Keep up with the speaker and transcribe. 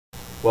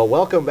Well,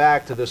 welcome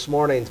back to this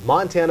morning's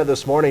Montana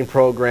This Morning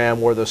program,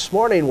 where this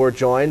morning we're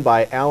joined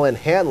by Alan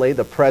Hanley,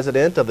 the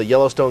president of the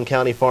Yellowstone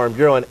County Farm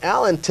Bureau. And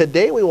Alan,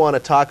 today we want to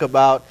talk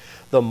about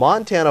the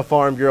Montana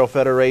Farm Bureau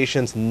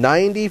Federation's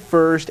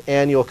 91st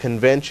annual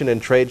convention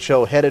and trade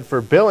show headed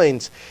for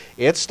Billings.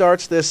 It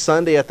starts this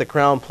Sunday at the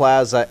Crowne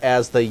Plaza.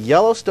 As the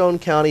Yellowstone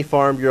County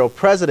Farm Bureau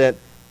president,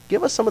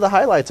 give us some of the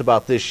highlights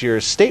about this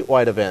year's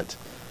statewide event.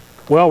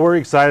 Well, we're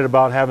excited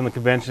about having the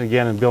convention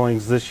again in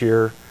Billings this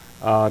year.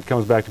 It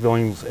comes back to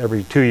Billings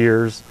every 2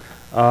 years.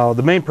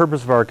 The main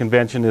purpose of our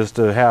convention is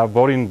to have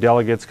voting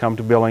delegates come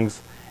to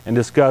Billings and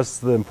discuss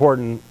the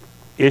important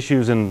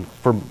issues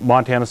for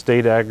Montana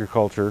state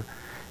agriculture.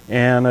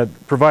 And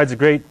it provides a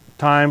great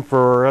time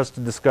for us to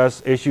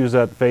discuss issues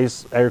that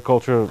face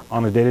agriculture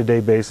on a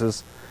day-to-day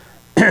basis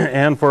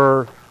and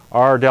for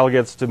our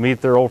delegates to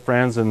meet their old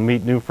friends and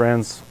meet new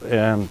friends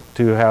and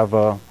to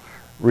have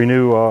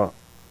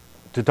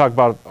to talk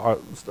about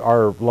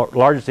our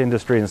largest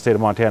industry in the state of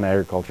Montana,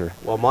 agriculture.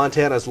 Well,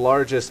 Montana's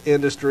largest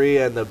industry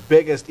and the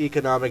biggest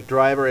economic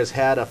driver has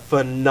had a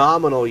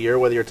phenomenal year,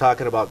 whether you're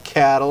talking about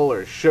cattle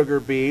or sugar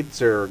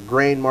beets or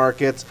grain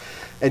markets.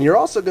 And you're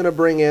also going to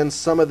bring in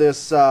some of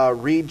this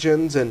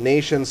region's and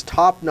nation's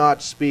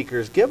top-notch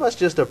speakers. Give us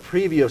just a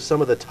preview of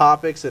some of the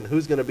topics and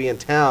who's going to be in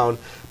town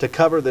to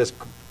cover this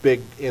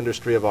big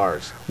industry of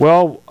ours.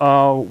 Well,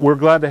 we're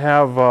glad to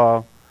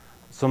have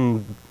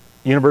some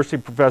university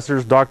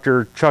professors.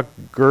 Dr. Chuck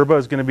Gerba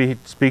is going to be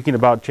speaking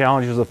about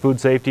challenges of food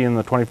safety in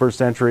the 21st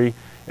century.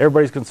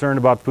 Everybody's concerned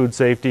about food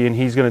safety, and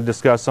he's going to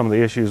discuss some of the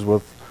issues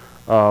with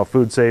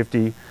food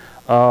safety.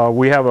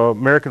 We have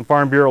American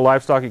Farm Bureau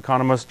livestock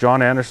economist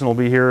John Anderson will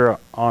be here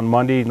on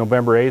Monday,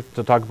 November 8th,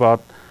 to talk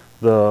about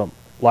the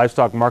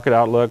livestock market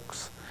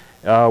outlooks.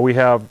 We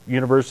have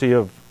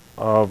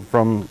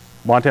from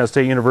Montana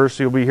State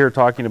University will be here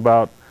talking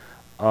about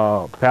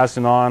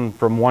passing on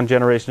from one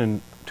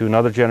generation to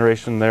another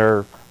generation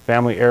their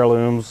family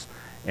heirlooms,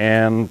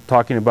 and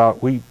talking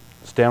about wheat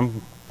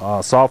stem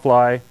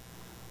sawfly.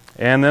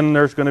 And then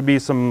there's going to be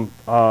some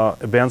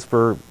events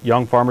for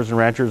young farmers and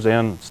ranchers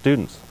and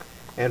students.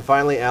 And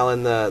finally,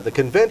 Alan, the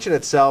convention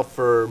itself,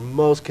 for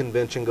most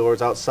convention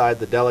goers outside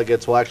the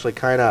delegates, will actually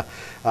kind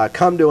of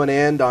come to an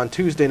end on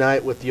Tuesday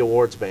night with the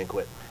awards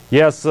banquet.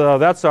 Yes,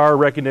 that's our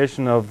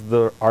recognition of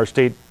our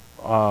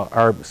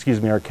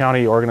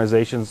county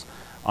organizations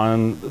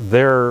on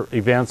their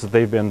events that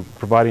they've been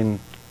providing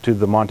to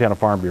the Montana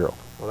Farm Bureau.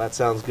 Well, that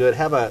sounds good.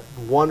 Have a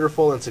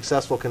wonderful and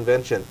successful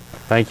convention.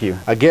 Thank you.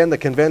 Again, the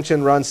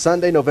convention runs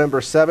Sunday,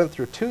 November 7th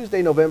through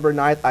Tuesday, November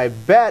 9th. I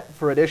bet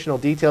for additional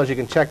details you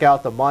can check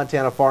out the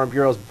Montana Farm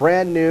Bureau's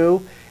brand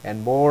new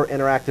and more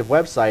interactive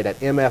website at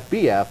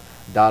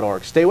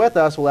mfbf.org. Stay with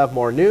us. We'll have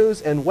more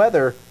news and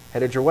weather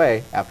headed your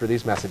way after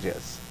these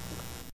messages.